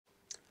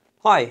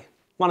Hi,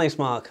 my name's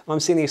Mark.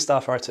 I'm Senior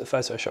Staff Writer at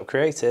Photoshop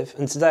Creative,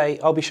 and today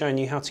I'll be showing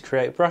you how to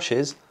create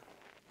brushes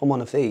on one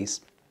of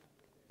these.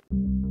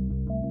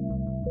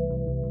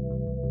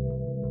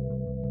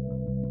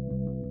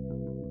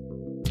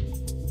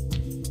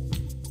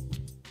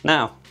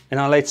 Now, in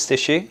our latest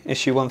issue,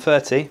 issue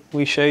 130,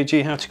 we showed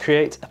you how to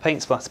create a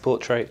paint splatter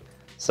portrait,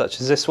 such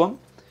as this one.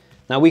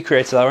 Now, we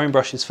created our own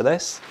brushes for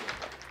this,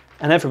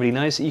 and everybody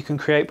knows that you can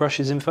create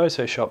brushes in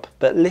Photoshop,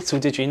 but little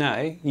did you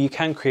know, you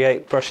can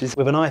create brushes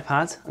with an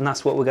iPad, and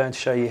that's what we're going to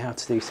show you how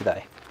to do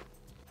today.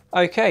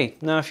 Okay,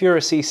 now if you're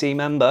a CC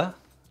member,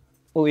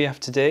 all you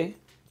have to do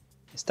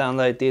is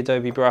download the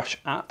Adobe Brush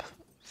app,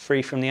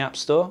 free from the App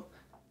Store,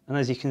 and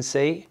as you can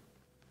see,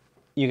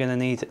 you're going to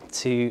need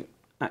to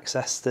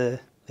access the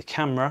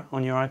camera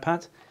on your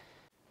iPad.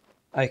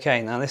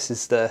 Okay, now this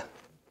is the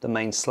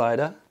main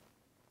slider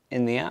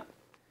in the app.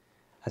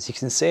 As you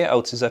can see, it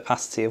alters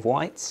opacity of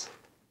white.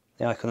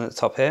 The icon at the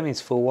top here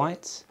means full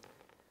white.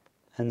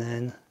 And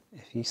then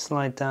if you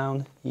slide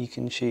down, you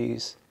can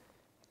choose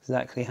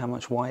exactly how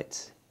much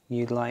white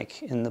you'd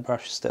like in the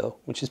brush still,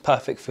 which is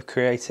perfect for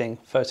creating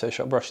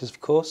Photoshop brushes,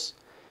 of course.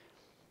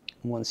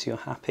 And once you're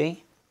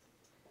happy,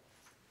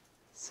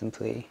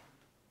 simply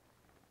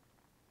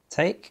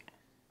take,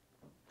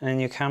 and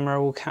your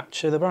camera will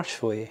capture the brush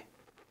for you.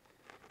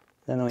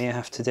 Then all you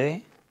have to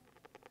do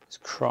is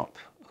crop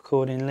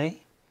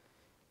accordingly.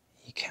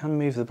 You can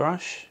move the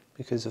brush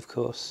because of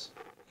course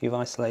you've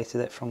isolated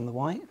it from the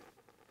white.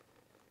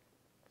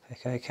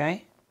 Click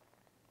OK.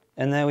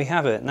 And there we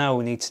have it. Now all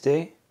we need to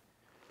do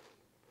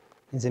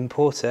is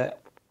import it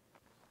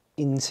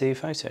into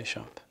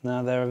Photoshop.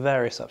 Now there are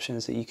various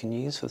options that you can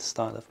use for the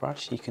style of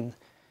brush. You can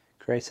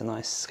create a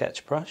nice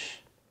sketch brush.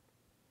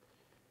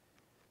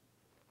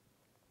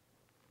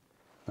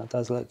 That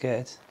does look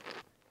good,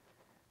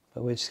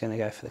 but we're just going to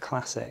go for the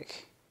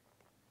classic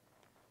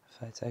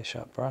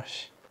Photoshop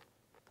brush.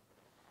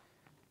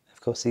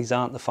 Of course, these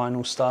aren't the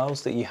final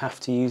styles that you have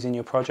to use in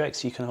your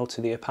projects. You can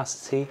alter the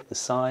opacity, the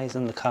size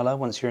and the colour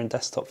once you're in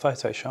desktop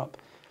Photoshop.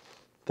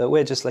 But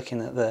we're just looking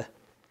at the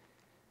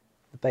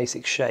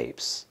basic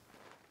shapes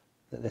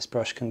that this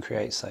brush can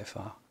create so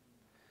far.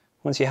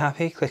 Once you're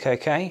happy, click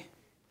OK.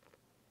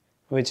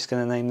 We're just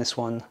going to name this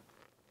one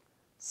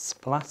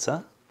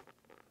Splatter.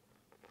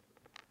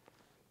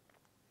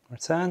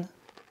 Return.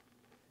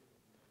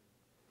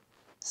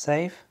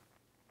 Save.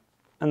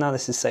 And now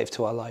this is saved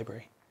to our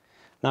library.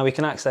 Now we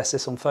can access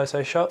this on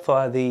Photoshop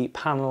via the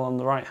panel on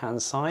the right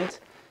hand side,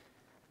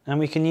 and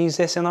we can use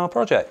this in our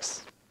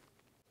projects.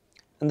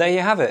 And there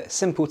you have it, a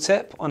simple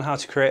tip on how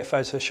to create a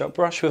Photoshop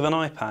brush with an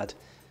iPad.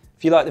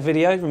 If you liked the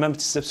video, remember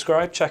to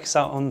subscribe, check us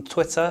out on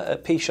Twitter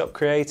at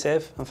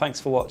pshopcreative, and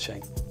thanks for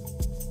watching.